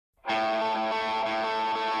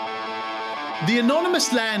The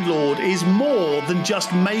Anonymous Landlord is more than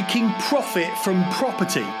just making profit from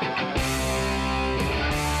property.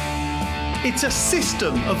 It's a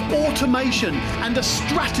system of automation and a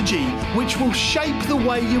strategy which will shape the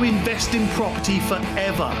way you invest in property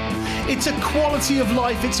forever. It's a quality of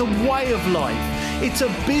life, it's a way of life, it's a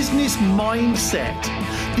business mindset.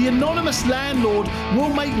 The Anonymous Landlord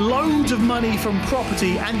will make loads of money from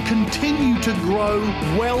property and continue to grow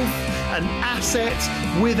wealth and assets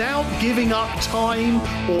without giving up time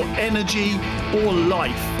or energy or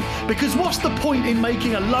life. Because what's the point in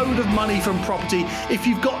making a load of money from property if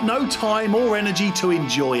you've got no time or energy to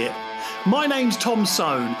enjoy it? My name's Tom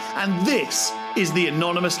Soane, and this is the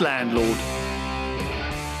Anonymous Landlord.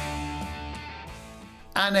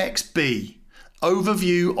 Annex B,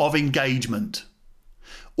 Overview of Engagement.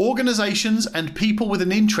 Organisations and people with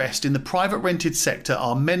an interest in the private rented sector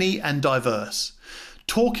are many and diverse.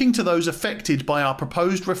 Talking to those affected by our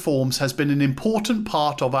proposed reforms has been an important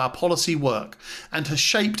part of our policy work and has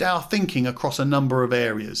shaped our thinking across a number of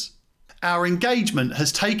areas. Our engagement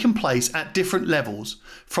has taken place at different levels,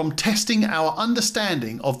 from testing our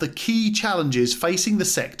understanding of the key challenges facing the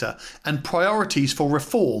sector and priorities for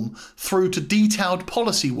reform through to detailed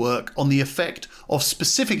policy work on the effect of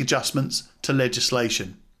specific adjustments to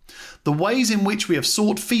legislation. The ways in which we have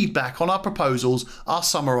sought feedback on our proposals are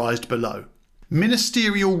summarised below.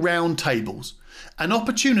 Ministerial roundtables, an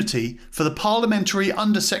opportunity for the Parliamentary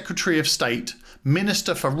Under-Secretary of State,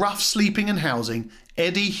 Minister for Rough Sleeping and Housing,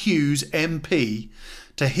 Eddie Hughes MP,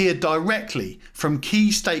 to hear directly from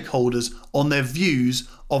key stakeholders on their views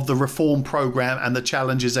of the reform programme and the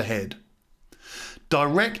challenges ahead.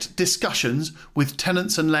 Direct discussions with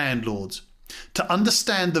tenants and landlords, to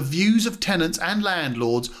understand the views of tenants and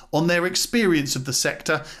landlords on their experience of the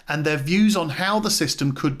sector and their views on how the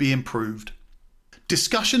system could be improved.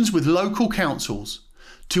 Discussions with local councils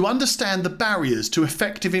to understand the barriers to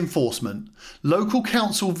effective enforcement, local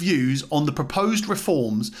council views on the proposed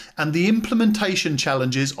reforms and the implementation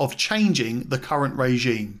challenges of changing the current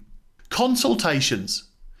regime. Consultations.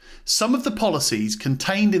 Some of the policies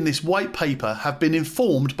contained in this white paper have been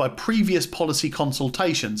informed by previous policy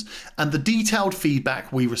consultations and the detailed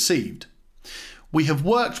feedback we received. We have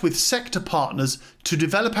worked with sector partners to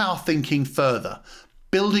develop our thinking further,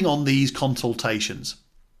 building on these consultations.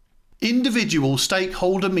 Individual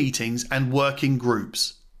stakeholder meetings and working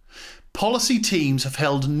groups. Policy teams have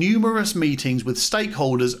held numerous meetings with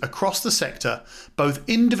stakeholders across the sector, both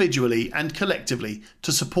individually and collectively,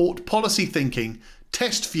 to support policy thinking,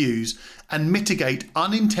 test views, and mitigate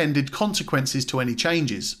unintended consequences to any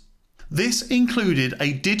changes. This included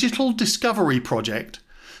a digital discovery project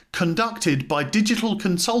conducted by digital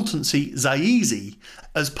consultancy Zaizi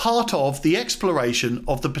as part of the exploration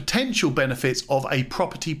of the potential benefits of a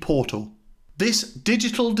property portal. This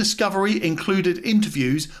digital discovery included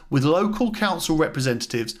interviews with local council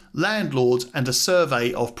representatives, landlords, and a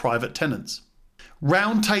survey of private tenants.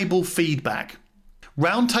 Roundtable feedback.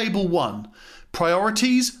 Roundtable 1.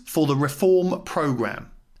 Priorities for the reform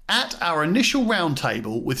programme. At our initial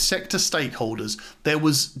roundtable with sector stakeholders, there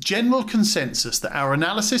was general consensus that our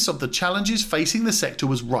analysis of the challenges facing the sector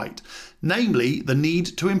was right, namely the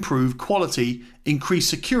need to improve quality, increase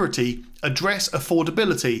security, address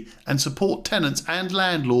affordability, and support tenants and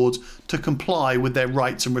landlords to comply with their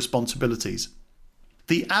rights and responsibilities.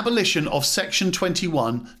 The abolition of Section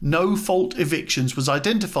 21 no-fault evictions was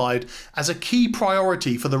identified as a key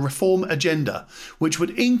priority for the reform agenda, which would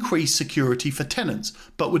increase security for tenants,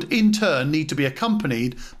 but would in turn need to be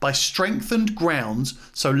accompanied by strengthened grounds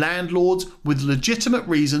so landlords with legitimate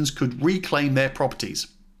reasons could reclaim their properties.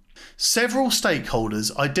 Several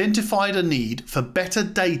stakeholders identified a need for better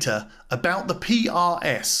data about the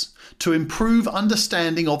PRS to improve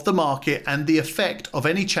understanding of the market and the effect of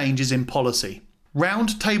any changes in policy.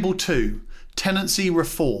 Roundtable 2, Tenancy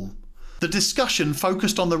Reform. The discussion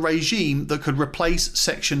focused on the regime that could replace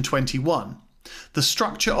Section 21, the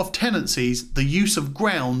structure of tenancies, the use of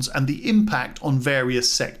grounds, and the impact on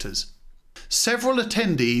various sectors. Several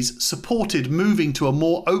attendees supported moving to a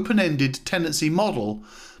more open-ended tenancy model,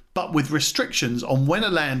 but with restrictions on when a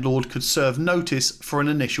landlord could serve notice for an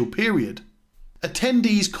initial period.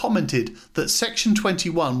 Attendees commented that Section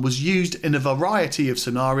 21 was used in a variety of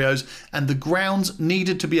scenarios and the grounds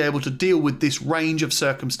needed to be able to deal with this range of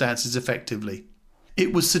circumstances effectively.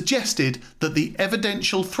 It was suggested that the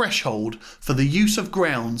evidential threshold for the use of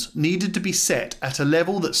grounds needed to be set at a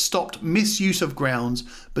level that stopped misuse of grounds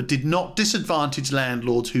but did not disadvantage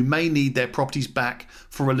landlords who may need their properties back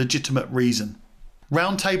for a legitimate reason.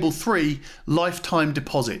 Roundtable 3, Lifetime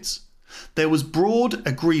Deposits. There was broad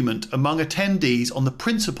agreement among attendees on the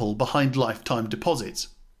principle behind lifetime deposits.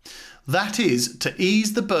 That is, to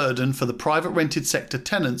ease the burden for the private rented sector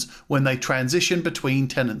tenants when they transition between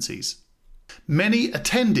tenancies. Many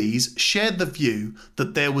attendees shared the view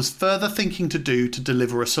that there was further thinking to do to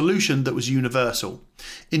deliver a solution that was universal,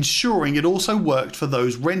 ensuring it also worked for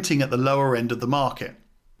those renting at the lower end of the market.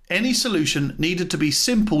 Any solution needed to be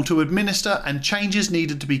simple to administer and changes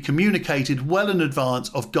needed to be communicated well in advance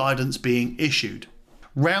of guidance being issued.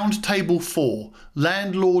 Round Table 4,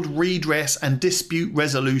 Landlord Redress and Dispute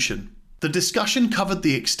Resolution. The discussion covered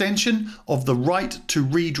the extension of the right to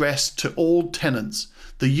redress to all tenants,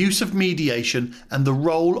 the use of mediation and the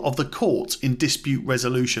role of the courts in dispute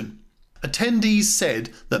resolution. Attendees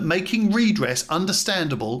said that making redress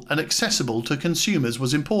understandable and accessible to consumers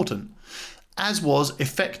was important, as was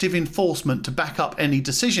effective enforcement to back up any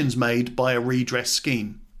decisions made by a redress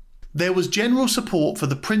scheme. There was general support for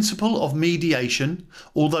the principle of mediation,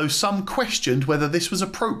 although some questioned whether this was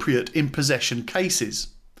appropriate in possession cases.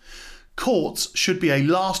 Courts should be a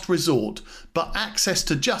last resort, but access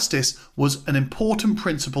to justice was an important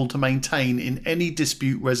principle to maintain in any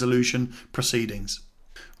dispute resolution proceedings.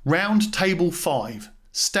 Round Table 5,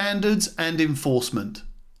 Standards and Enforcement.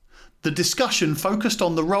 The discussion focused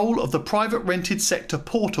on the role of the private rented sector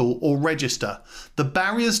portal or register, the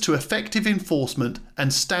barriers to effective enforcement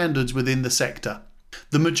and standards within the sector.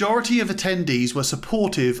 The majority of attendees were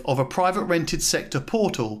supportive of a private rented sector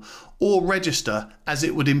portal or register as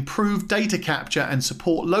it would improve data capture and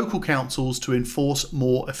support local councils to enforce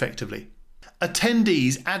more effectively.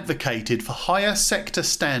 Attendees advocated for higher sector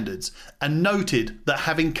standards and noted that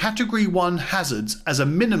having Category 1 hazards as a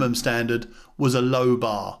minimum standard was a low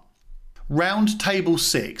bar. Round Table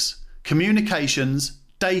 6, Communications,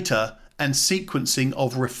 Data and Sequencing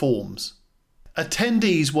of Reforms.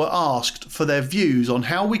 Attendees were asked for their views on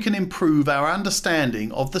how we can improve our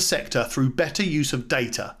understanding of the sector through better use of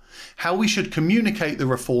data, how we should communicate the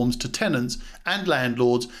reforms to tenants and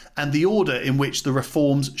landlords, and the order in which the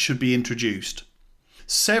reforms should be introduced.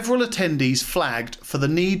 Several attendees flagged for the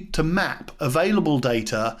need to map available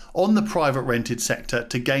data on the private rented sector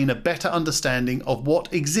to gain a better understanding of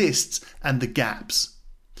what exists and the gaps.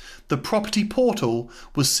 The property portal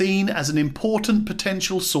was seen as an important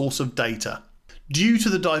potential source of data. Due to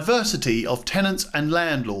the diversity of tenants and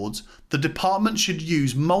landlords, the department should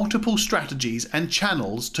use multiple strategies and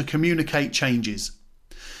channels to communicate changes.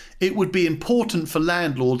 It would be important for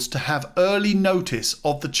landlords to have early notice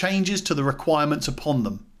of the changes to the requirements upon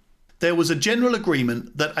them. There was a general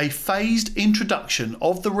agreement that a phased introduction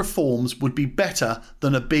of the reforms would be better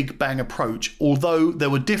than a big bang approach, although there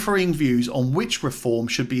were differing views on which reform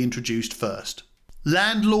should be introduced first.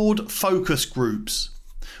 Landlord focus groups.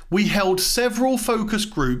 We held several focus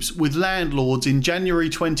groups with landlords in January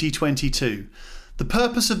 2022. The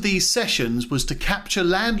purpose of these sessions was to capture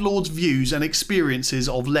landlords' views and experiences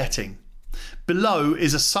of letting. Below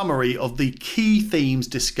is a summary of the key themes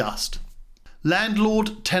discussed.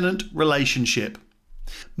 Landlord-tenant relationship.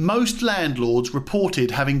 Most landlords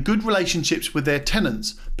reported having good relationships with their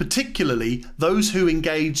tenants, particularly those who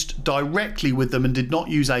engaged directly with them and did not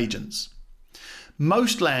use agents.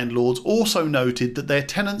 Most landlords also noted that their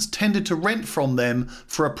tenants tended to rent from them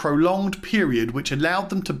for a prolonged period, which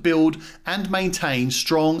allowed them to build and maintain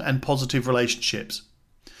strong and positive relationships.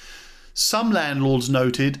 Some landlords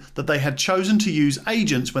noted that they had chosen to use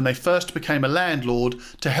agents when they first became a landlord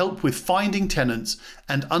to help with finding tenants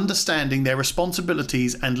and understanding their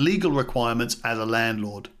responsibilities and legal requirements as a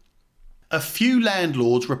landlord. A few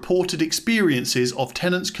landlords reported experiences of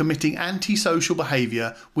tenants committing antisocial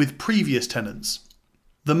behaviour with previous tenants.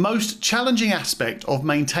 The most challenging aspect of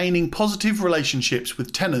maintaining positive relationships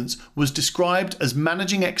with tenants was described as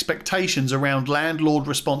managing expectations around landlord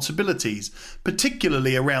responsibilities,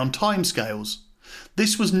 particularly around timescales.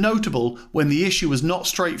 This was notable when the issue was not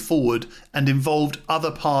straightforward and involved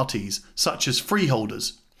other parties, such as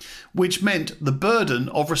freeholders, which meant the burden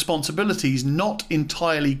of responsibilities not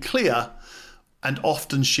entirely clear and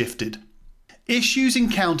often shifted. Issues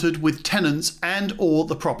encountered with tenants and/or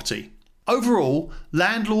the property. Overall,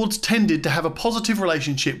 landlords tended to have a positive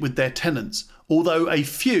relationship with their tenants, although a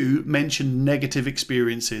few mentioned negative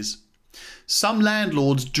experiences. Some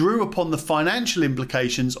landlords drew upon the financial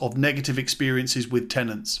implications of negative experiences with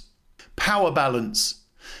tenants. Power balance.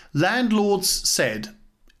 Landlords said,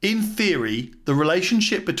 in theory, the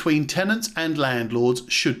relationship between tenants and landlords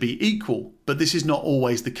should be equal, but this is not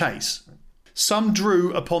always the case. Some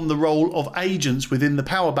drew upon the role of agents within the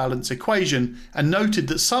power balance equation and noted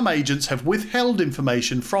that some agents have withheld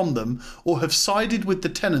information from them or have sided with the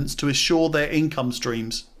tenants to assure their income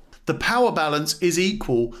streams. The power balance is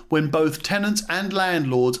equal when both tenants and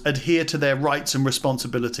landlords adhere to their rights and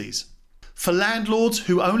responsibilities. For landlords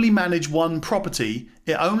who only manage one property,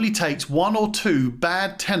 it only takes one or two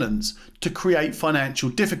bad tenants to create financial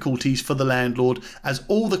difficulties for the landlord, as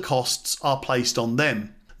all the costs are placed on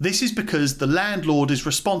them. This is because the landlord is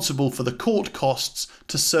responsible for the court costs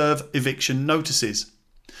to serve eviction notices.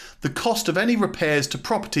 The cost of any repairs to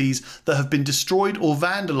properties that have been destroyed or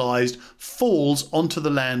vandalised falls onto the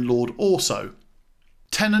landlord also.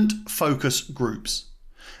 Tenant focus groups.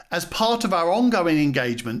 As part of our ongoing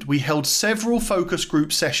engagement, we held several focus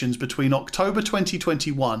group sessions between October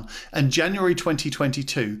 2021 and January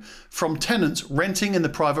 2022 from tenants renting in the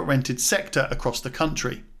private rented sector across the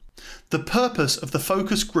country. The purpose of the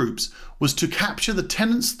focus groups was to capture the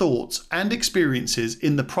tenants' thoughts and experiences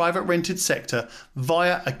in the private rented sector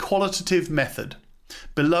via a qualitative method.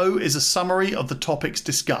 Below is a summary of the topics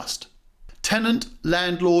discussed.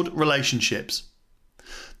 Tenant-landlord relationships.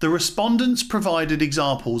 The respondents provided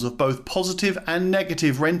examples of both positive and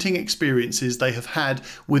negative renting experiences they have had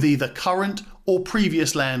with either current or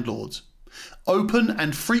previous landlords. Open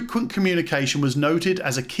and frequent communication was noted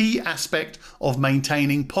as a key aspect of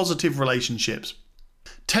maintaining positive relationships.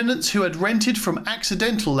 Tenants who had rented from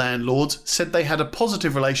accidental landlords said they had a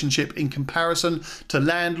positive relationship in comparison to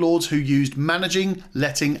landlords who used managing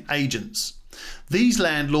letting agents. These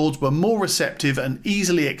landlords were more receptive and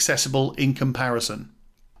easily accessible in comparison.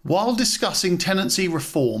 While discussing tenancy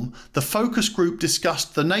reform, the focus group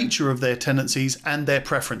discussed the nature of their tenancies and their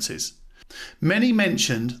preferences. Many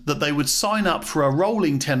mentioned that they would sign up for a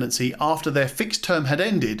rolling tenancy after their fixed term had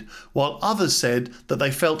ended, while others said that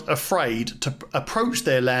they felt afraid to approach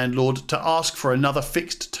their landlord to ask for another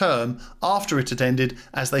fixed term after it had ended,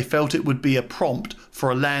 as they felt it would be a prompt for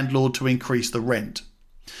a landlord to increase the rent.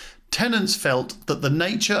 Tenants felt that the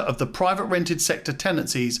nature of the private rented sector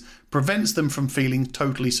tenancies prevents them from feeling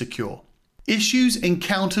totally secure. Issues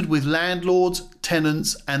encountered with landlords,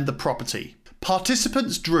 tenants, and the property.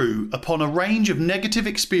 Participants drew upon a range of negative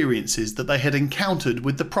experiences that they had encountered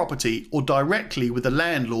with the property or directly with the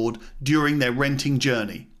landlord during their renting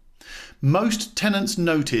journey. Most tenants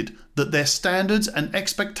noted that their standards and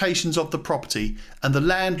expectations of the property and the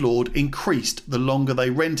landlord increased the longer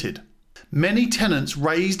they rented. Many tenants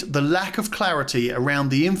raised the lack of clarity around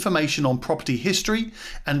the information on property history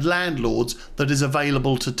and landlords that is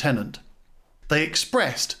available to tenant. They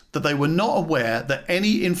expressed that they were not aware that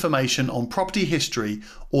any information on property history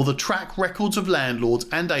or the track records of landlords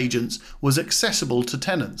and agents was accessible to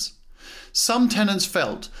tenants. Some tenants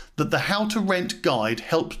felt that the How to Rent guide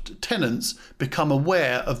helped tenants become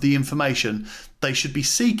aware of the information they should be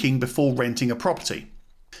seeking before renting a property.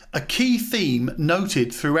 A key theme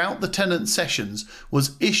noted throughout the tenant sessions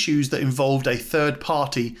was issues that involved a third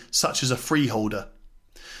party, such as a freeholder.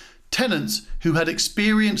 Tenants who had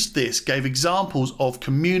experienced this gave examples of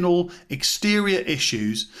communal exterior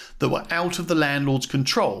issues that were out of the landlord's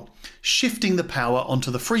control, shifting the power onto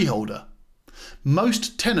the freeholder.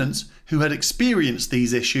 Most tenants who had experienced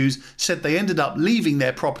these issues said they ended up leaving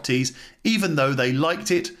their properties even though they liked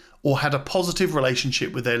it or had a positive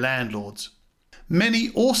relationship with their landlords. Many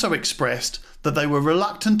also expressed that they were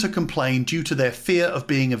reluctant to complain due to their fear of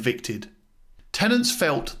being evicted. Tenants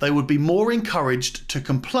felt they would be more encouraged to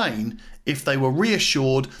complain if they were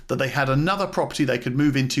reassured that they had another property they could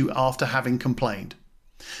move into after having complained,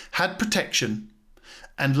 had protection,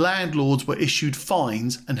 and landlords were issued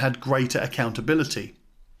fines and had greater accountability.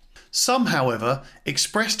 Some, however,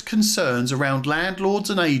 expressed concerns around landlords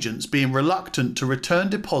and agents being reluctant to return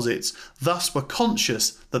deposits, thus were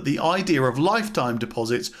conscious that the idea of lifetime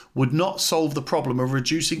deposits would not solve the problem of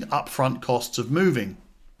reducing upfront costs of moving.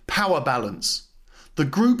 Power balance. The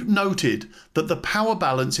group noted that the power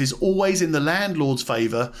balance is always in the landlord's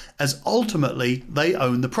favour, as ultimately they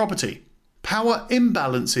own the property. Power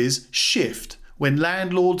imbalances shift when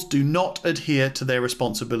landlords do not adhere to their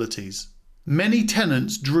responsibilities. Many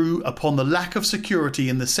tenants drew upon the lack of security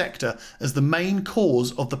in the sector as the main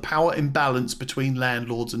cause of the power imbalance between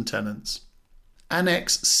landlords and tenants.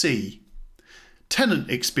 Annex C. Tenant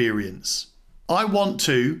experience. I want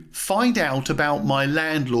to find out about my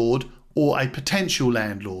landlord or a potential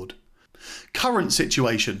landlord. Current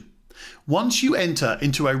situation. Once you enter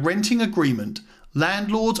into a renting agreement,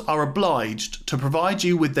 landlords are obliged to provide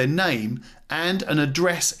you with their name and an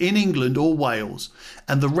address in England or Wales,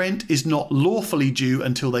 and the rent is not lawfully due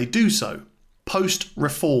until they do so. Post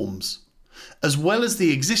reforms. As well as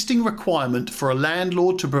the existing requirement for a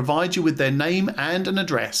landlord to provide you with their name and an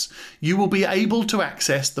address, you will be able to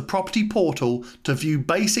access the property portal to view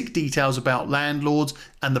basic details about landlords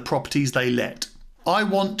and the properties they let. I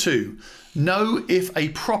want to know if a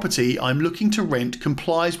property I'm looking to rent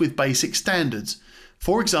complies with basic standards.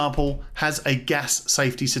 For example, has a gas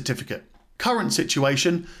safety certificate. Current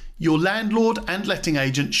situation, your landlord and letting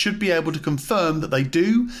agent should be able to confirm that they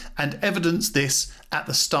do and evidence this at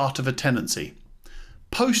the start of a tenancy.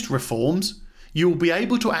 Post reforms, you will be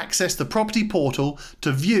able to access the property portal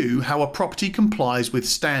to view how a property complies with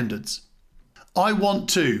standards. I want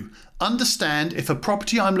to understand if a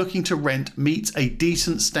property I'm looking to rent meets a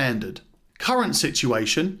decent standard. Current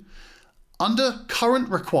situation, under current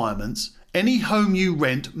requirements, any home you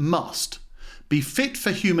rent must be fit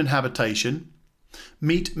for human habitation,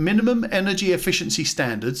 meet minimum energy efficiency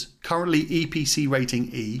standards, currently EPC rating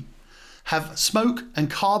E, have smoke and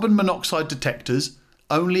carbon monoxide detectors,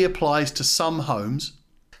 only applies to some homes,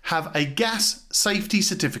 have a gas safety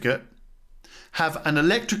certificate, have an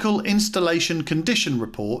electrical installation condition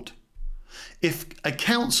report. If a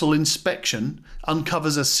council inspection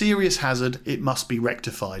uncovers a serious hazard, it must be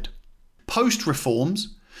rectified. Post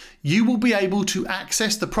reforms, you will be able to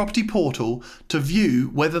access the property portal to view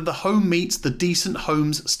whether the home meets the Decent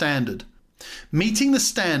Homes standard. Meeting the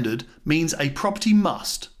standard means a property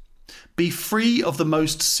must be free of the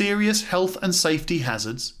most serious health and safety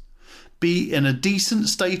hazards, be in a decent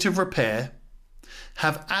state of repair,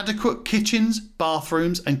 have adequate kitchens,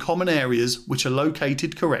 bathrooms and common areas which are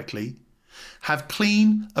located correctly, have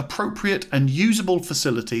clean, appropriate and usable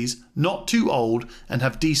facilities, not too old, and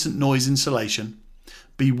have decent noise insulation,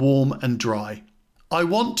 be warm and dry. I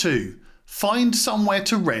want to find somewhere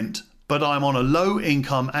to rent, but I'm on a low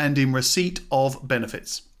income and in receipt of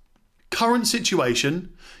benefits. Current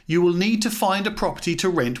situation, you will need to find a property to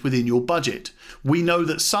rent within your budget. We know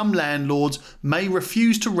that some landlords may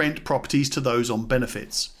refuse to rent properties to those on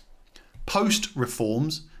benefits. Post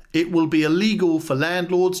reforms, it will be illegal for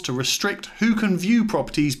landlords to restrict who can view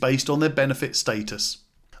properties based on their benefit status.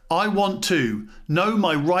 I want to know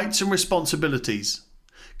my rights and responsibilities.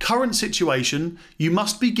 Current situation, you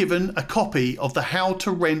must be given a copy of the How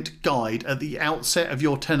to Rent guide at the outset of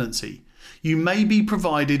your tenancy. You may be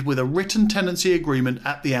provided with a written tenancy agreement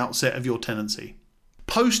at the outset of your tenancy.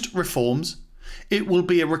 Post reforms, it will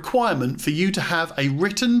be a requirement for you to have a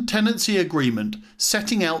written tenancy agreement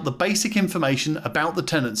setting out the basic information about the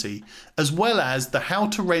tenancy, as well as the How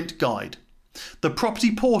to Rent guide. The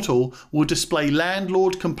property portal will display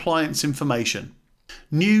landlord compliance information.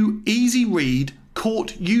 New easy read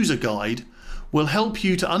court user guide will help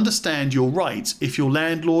you to understand your rights if your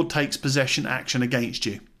landlord takes possession action against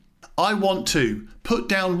you. I want to put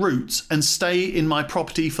down roots and stay in my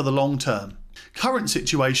property for the long term. Current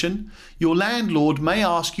situation, your landlord may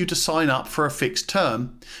ask you to sign up for a fixed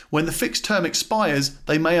term. When the fixed term expires,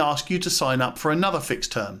 they may ask you to sign up for another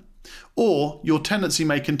fixed term. Or your tenancy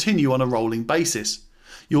may continue on a rolling basis.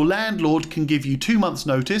 Your landlord can give you 2 months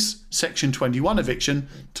notice, Section 21 eviction,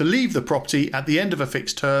 to leave the property at the end of a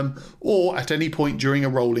fixed term or at any point during a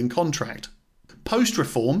rolling contract. Post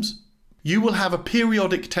reforms, you will have a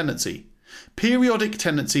periodic tenancy. Periodic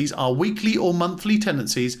tenancies are weekly or monthly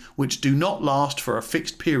tenancies which do not last for a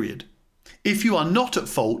fixed period. If you are not at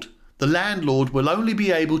fault, the landlord will only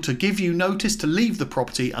be able to give you notice to leave the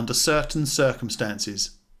property under certain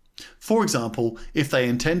circumstances. For example, if they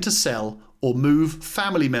intend to sell or move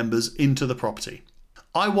family members into the property.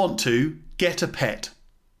 I want to get a pet.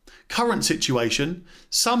 Current situation,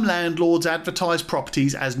 some landlords advertise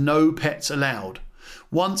properties as no pets allowed.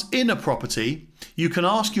 Once in a property, you can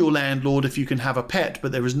ask your landlord if you can have a pet,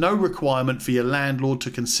 but there is no requirement for your landlord to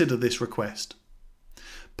consider this request.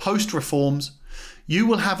 Post reforms, you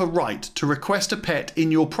will have a right to request a pet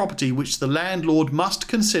in your property which the landlord must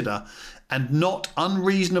consider and not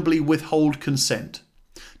unreasonably withhold consent.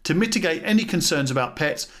 To mitigate any concerns about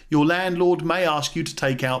pets, your landlord may ask you to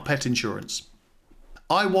take out pet insurance.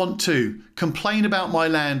 I want to complain about my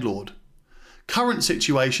landlord. Current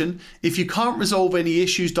situation, if you can't resolve any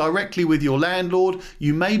issues directly with your landlord,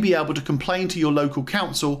 you may be able to complain to your local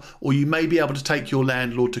council, or you may be able to take your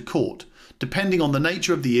landlord to court, depending on the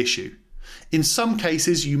nature of the issue. In some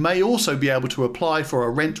cases, you may also be able to apply for a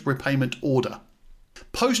rent repayment order.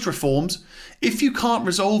 Post reforms, if you can't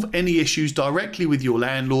resolve any issues directly with your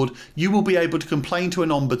landlord, you will be able to complain to an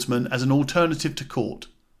ombudsman as an alternative to court.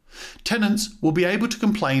 Tenants will be able to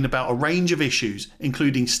complain about a range of issues,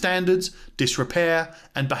 including standards, disrepair,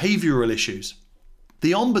 and behavioural issues.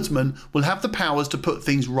 The Ombudsman will have the powers to put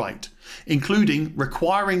things right, including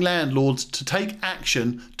requiring landlords to take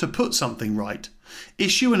action to put something right,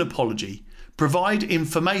 issue an apology, provide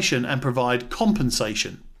information and provide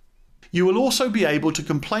compensation. You will also be able to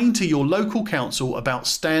complain to your local council about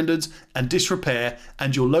standards and disrepair,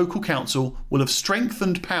 and your local council will have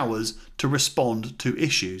strengthened powers to respond to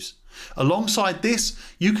issues. Alongside this,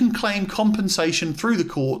 you can claim compensation through the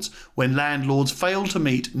courts when landlords fail to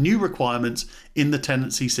meet new requirements in the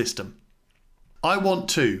tenancy system. I want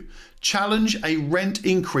to challenge a rent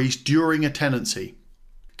increase during a tenancy.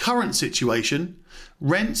 Current situation,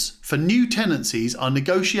 rents for new tenancies are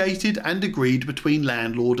negotiated and agreed between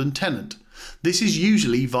landlord and tenant. This is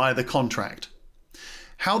usually via the contract.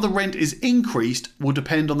 How the rent is increased will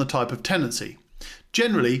depend on the type of tenancy.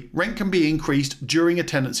 Generally, rent can be increased during a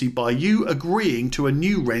tenancy by you agreeing to a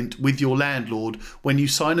new rent with your landlord when you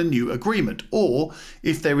sign a new agreement, or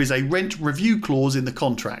if there is a rent review clause in the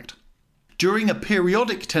contract. During a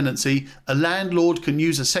periodic tenancy, a landlord can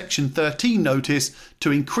use a Section 13 notice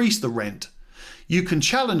to increase the rent. You can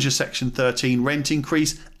challenge a Section 13 rent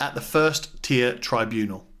increase at the first tier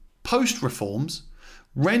tribunal. Post reforms,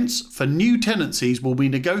 rents for new tenancies will be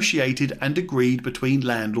negotiated and agreed between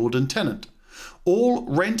landlord and tenant. All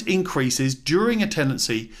rent increases during a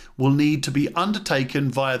tenancy will need to be undertaken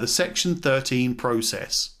via the Section 13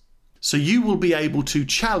 process. So you will be able to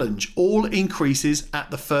challenge all increases at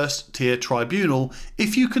the first tier tribunal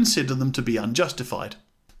if you consider them to be unjustified.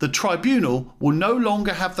 The tribunal will no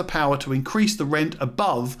longer have the power to increase the rent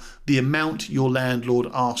above the amount your landlord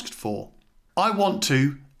asked for. I want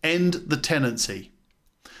to end the tenancy.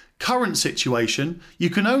 Current situation, you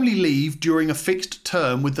can only leave during a fixed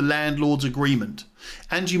term with the landlord's agreement,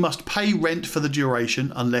 and you must pay rent for the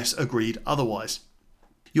duration unless agreed otherwise.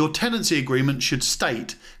 Your tenancy agreement should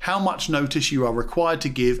state how much notice you are required to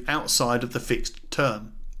give outside of the fixed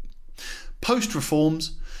term. Post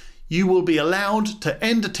reforms, you will be allowed to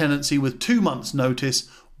end a tenancy with 2 months' notice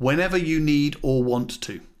whenever you need or want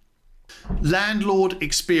to. Landlord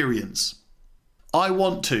experience. I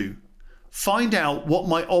want to find out what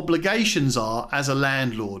my obligations are as a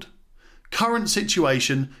landlord. Current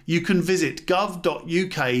situation, you can visit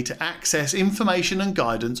gov.uk to access information and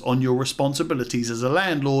guidance on your responsibilities as a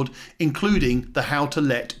landlord, including the How to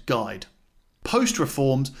Let guide. Post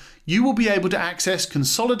reforms, you will be able to access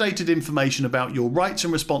consolidated information about your rights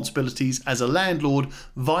and responsibilities as a landlord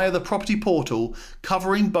via the property portal,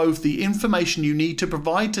 covering both the information you need to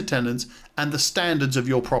provide to tenants and the standards of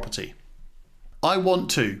your property. I want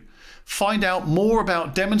to find out more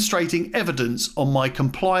about demonstrating evidence on my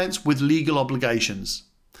compliance with legal obligations.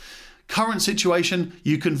 Current situation,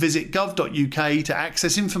 you can visit gov.uk to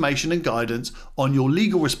access information and guidance on your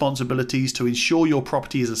legal responsibilities to ensure your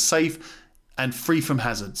property is safe and free from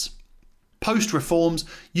hazards. Post reforms,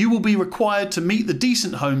 you will be required to meet the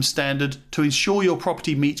Decent Homes Standard to ensure your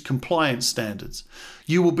property meets compliance standards.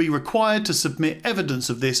 You will be required to submit evidence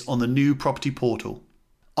of this on the new property portal.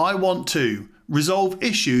 I want to resolve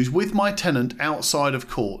issues with my tenant outside of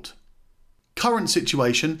court. Current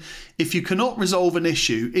situation, if you cannot resolve an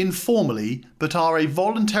issue informally but are a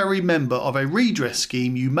voluntary member of a redress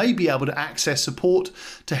scheme, you may be able to access support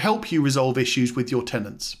to help you resolve issues with your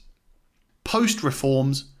tenants. Post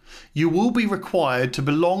reforms, you will be required to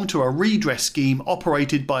belong to a redress scheme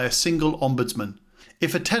operated by a single ombudsman.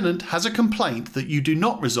 If a tenant has a complaint that you do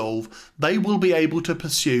not resolve, they will be able to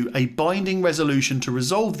pursue a binding resolution to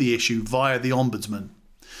resolve the issue via the Ombudsman.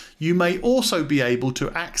 You may also be able to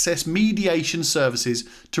access mediation services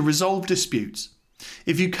to resolve disputes.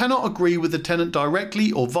 If you cannot agree with the tenant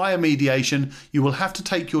directly or via mediation, you will have to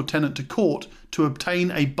take your tenant to court to obtain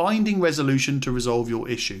a binding resolution to resolve your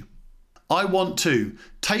issue. I want to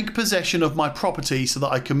take possession of my property so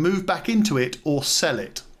that I can move back into it or sell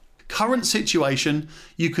it. Current situation,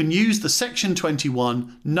 you can use the Section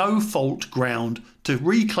 21 no fault ground to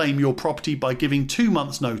reclaim your property by giving 2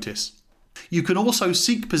 months' notice. You can also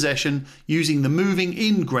seek possession using the moving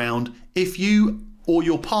in ground if you or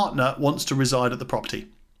your partner wants to reside at the property,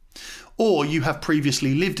 or you have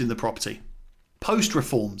previously lived in the property. Post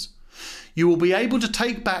reforms, you will be able to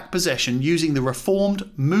take back possession using the reformed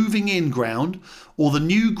moving in ground or the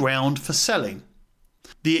new ground for selling.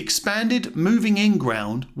 The expanded moving in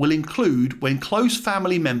ground will include when close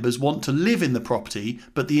family members want to live in the property,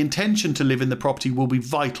 but the intention to live in the property will be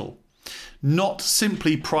vital, not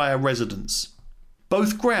simply prior residence.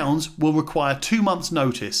 Both grounds will require 2 months'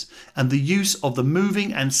 notice, and the use of the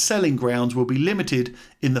moving and selling grounds will be limited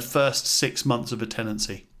in the first 6 months of a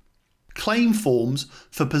tenancy. Claim forms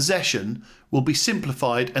for possession will be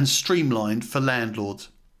simplified and streamlined for landlords.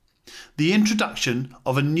 The introduction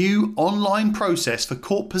of a new online process for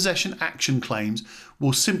court possession action claims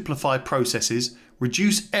will simplify processes,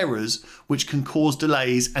 reduce errors which can cause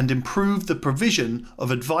delays, and improve the provision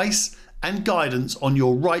of advice and guidance on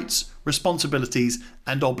your rights, responsibilities,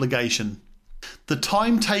 and obligation. The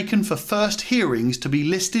time taken for first hearings to be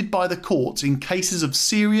listed by the courts in cases of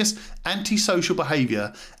serious antisocial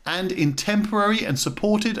behaviour and in temporary and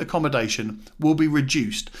supported accommodation will be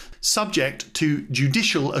reduced, subject to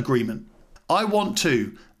judicial agreement. I want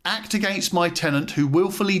to Act against my tenant who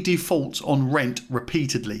willfully defaults on rent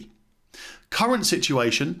repeatedly. Current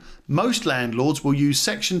situation, most landlords will use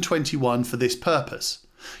Section 21 for this purpose.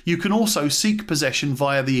 You can also seek possession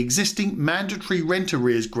via the existing mandatory rent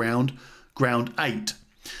arrears ground 8.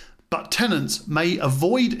 But tenants may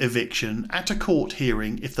avoid eviction at a court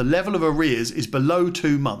hearing if the level of arrears is below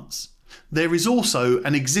 2 months. There is also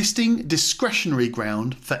an existing discretionary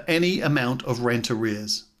ground for any amount of rent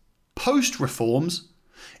arrears. Post reforms,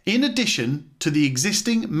 in addition to the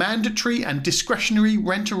existing mandatory and discretionary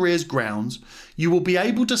rent arrears grounds, you will be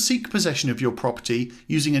able to seek possession of your property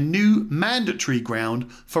using a new mandatory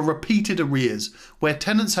ground for repeated arrears, where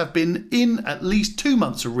tenants have been in at least 2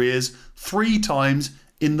 months arrears 3 times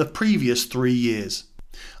in the previous 3 years.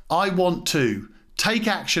 I want to take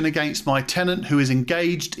action against my tenant who is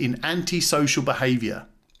engaged in antisocial behaviour.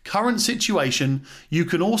 Current situation, you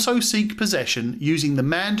can also seek possession using the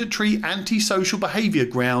mandatory antisocial behaviour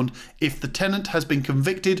ground if the tenant has been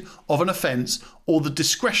convicted of an offence, or the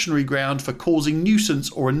discretionary ground for causing nuisance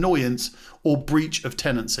or annoyance or breach of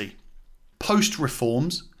tenancy. Post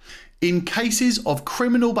reforms, in cases of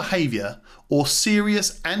criminal behaviour or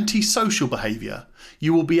serious antisocial behaviour,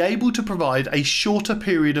 you will be able to provide a shorter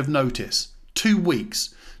period of notice, 2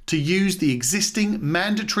 weeks, to use the existing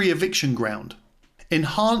mandatory eviction ground.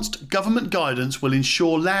 Enhanced government guidance will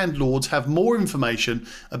ensure landlords have more information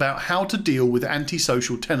about how to deal with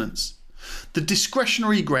antisocial tenants. The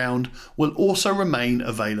discretionary ground will also remain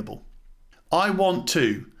available. I want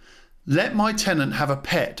to let my tenant have a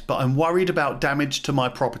pet, but I'm worried about damage to my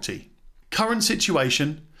property. Current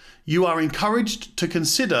situation, you are encouraged to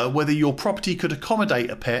consider whether your property could accommodate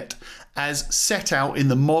a pet as set out in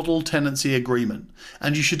the model tenancy agreement,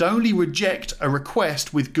 and you should only reject a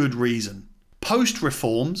request with good reason. Post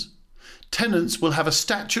reforms, tenants will have a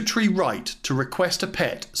statutory right to request a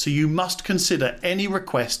pet, so you must consider any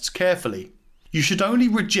requests carefully. You should only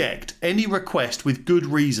reject any request with good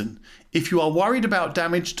reason. If you are worried about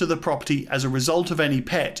damage to the property as a result of any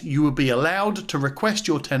pet, you will be allowed to request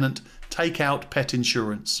your tenant take out pet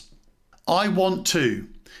insurance. I want to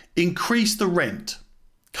increase the rent.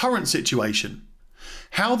 Current situation.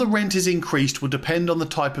 How the rent is increased will depend on the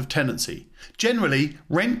type of tenancy. Generally,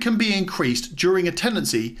 rent can be increased during a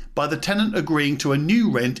tenancy by the tenant agreeing to a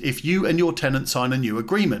new rent if you and your tenant sign a new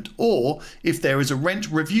agreement, or if there is a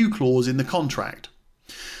rent review clause in the contract.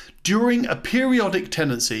 During a periodic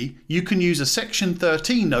tenancy, you can use a Section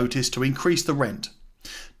 13 notice to increase the rent.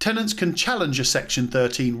 Tenants can challenge a Section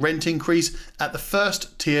 13 rent increase at the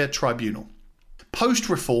first tier tribunal. Post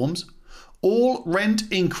reforms, all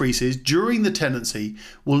rent increases during the tenancy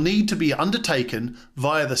will need to be undertaken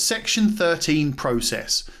via the Section 13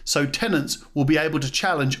 process, so tenants will be able to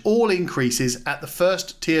challenge all increases at the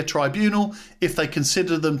first tier tribunal if they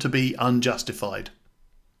consider them to be unjustified.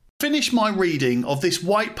 Finish my reading of this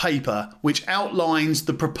white paper which outlines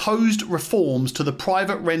the proposed reforms to the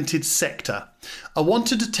private rented sector. I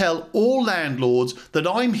wanted to tell all landlords that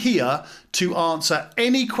I'm here to answer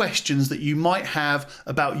any questions that you might have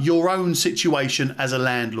about your own situation as a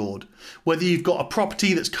landlord. Whether you've got a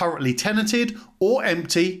property that's currently tenanted or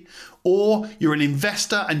empty, or you're an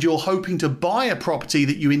investor and you're hoping to buy a property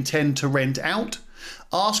that you intend to rent out,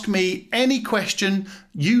 ask me any question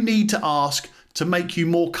you need to ask to make you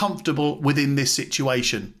more comfortable within this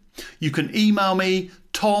situation. You can email me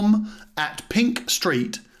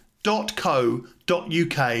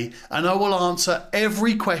tom@pinkstreet.co.uk and I will answer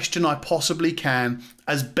every question I possibly can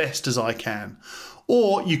as best as I can.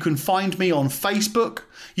 Or you can find me on Facebook.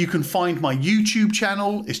 You can find my YouTube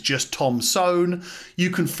channel, it's just Tom Soane.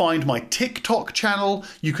 You can find my TikTok channel.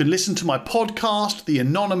 You can listen to my podcast, The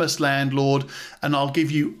Anonymous Landlord, and I'll give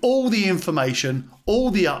you all the information,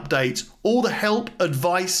 all the updates, all the help,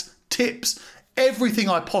 advice, tips, everything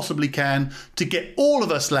I possibly can to get all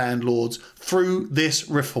of us landlords through this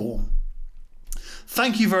reform.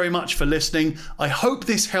 Thank you very much for listening. I hope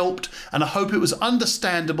this helped, and I hope it was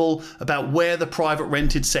understandable about where the private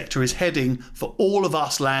rented sector is heading for all of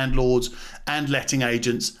us landlords and letting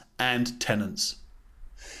agents and tenants.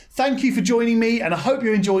 Thank you for joining me, and I hope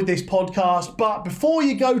you enjoyed this podcast. But before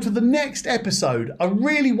you go to the next episode, I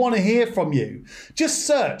really want to hear from you. Just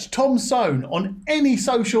search Tom Soane on any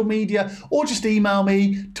social media or just email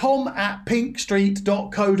me,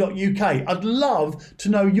 tom@pinkstreet.co.uk. I'd love to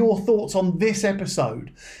know your thoughts on this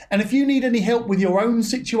episode. And if you need any help with your own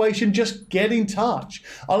situation, just get in touch.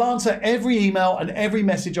 I'll answer every email and every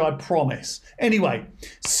message, I promise. Anyway,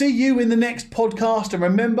 see you in the next podcast, and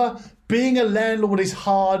remember, being a landlord is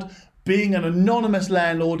hard. Being an anonymous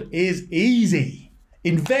landlord is easy.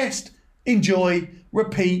 Invest, enjoy,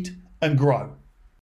 repeat, and grow.